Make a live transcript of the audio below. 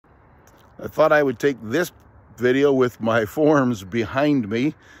I thought I would take this video with my forms behind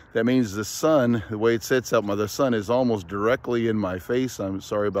me. That means the sun, the way it sets up, the sun is almost directly in my face. I'm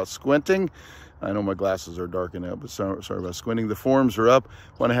sorry about squinting. I know my glasses are darkened out, but sorry about squinting. The forms are up.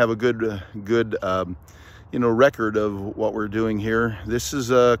 Want to have a good record of what we're doing here. This is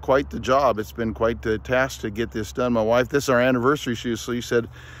quite the job. It's been quite the task to get this done. My wife, this is our anniversary shoe, so she said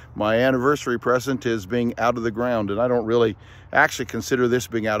my anniversary present is being out of the ground, and I don't really actually consider this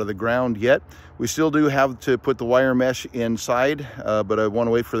being out of the ground yet. We still do have to put the wire mesh inside, but I want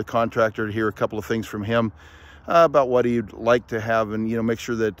to wait for the contractor to hear a couple of things from him about what he'd like to have, and make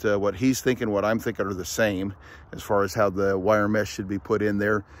sure that what he's thinking, what I'm thinking are the same as far as how the wire mesh should be put in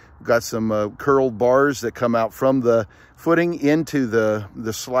there. We've got some curled bars that come out from the footing into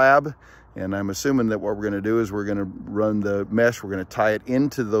the slab, and I'm assuming that what we're going to do is we're going to run the mesh, we're going to tie it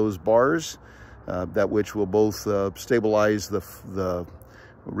into those bars, that which will both stabilize the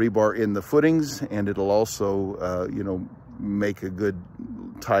rebar in the footings, and it'll also make a good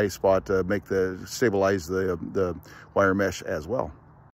tie spot to stabilize the wire mesh as well.